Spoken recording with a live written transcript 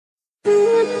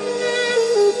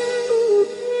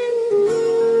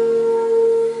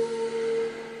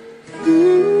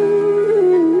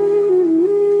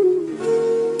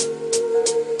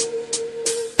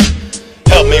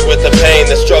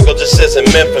isn't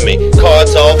meant for me.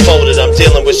 Cards all folded, I'm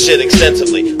dealing with shit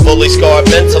extensively. Fully scarred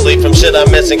mentally from shit I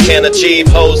miss and can't achieve.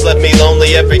 Hoes left me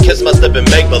lonely, every kiss must have been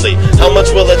make-believe. How much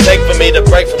will it take for me to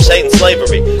break from Satan's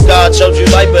slavery? God showed you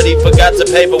light, but he forgot to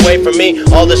pave a way for me.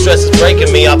 All the stress is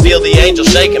breaking me, I feel the angel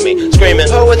shaking me, screaming,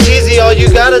 oh, it's easy, all you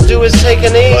gotta do is take a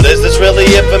knee. But is this really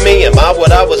it for me? Am I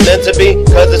what I was meant to be?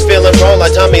 Cause it's feeling wrong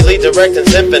like Tommy Lee directing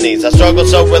symphonies. I struggle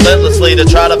so relentlessly to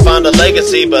try to find a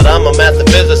legacy, but I'm a master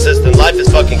physicist and life is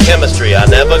fucking chemistry. I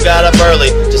never got up early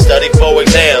to study for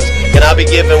exams. Can I be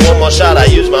given one more shot? I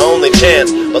use my only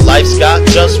chance. But life's got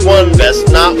just one,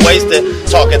 best not waste it.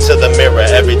 Talking to the mirror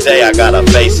every day, I gotta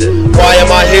face it. Why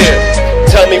am I here?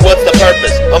 Tell me what's the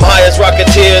purpose? I'm high as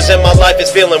rocketeers and my life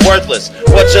is feeling worthless.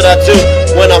 What should I do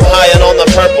when I'm high and on the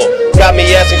purple? Got me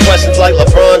asking questions like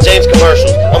LeBron James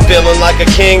commercials. I'm feeling like a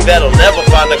king that'll never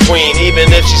find a queen. Even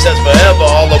if she says forever,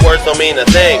 all the words don't mean a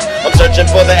thing. I'm searching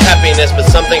for the happiness, but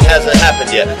something hasn't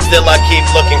happened yet. Still I keep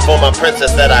looking for my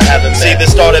princess that I haven't met. See, this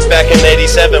started back in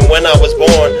 '87 when I was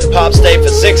born. Pop stayed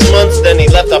for 6 months, then he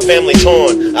left our family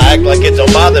torn. I act like it don't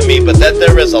bother me, but that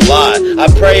there is a lie. I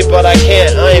pray, but I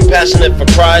can't, I ain't passionate for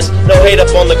Christ. No hate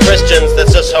up on the Christians,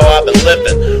 that's just how I've been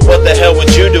living. What the hell would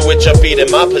you do with your feet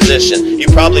in my position? You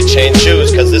probably change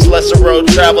shoes, cause this lesser road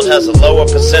traveled has a lower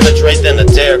percentage rate than a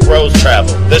Derrick Rose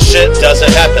travel. This shit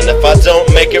doesn't happen. If I don't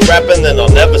make it rapping, then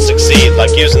I'll never succeed.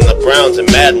 Like using the Browns and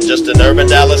Madden, just an urban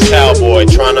Dallas cowboy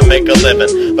trying to make a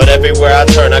living. But everywhere I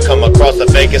turn, I come across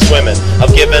the fakest women.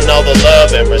 I've given all the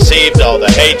love and received all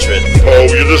the hatred.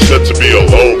 Oh, you just said to be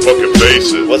alone, fucking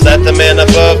face it. Was that the man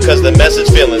above? Cause the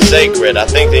message feeling sacred. I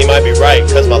think they might be right,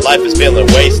 cause my life is feeling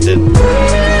wasted.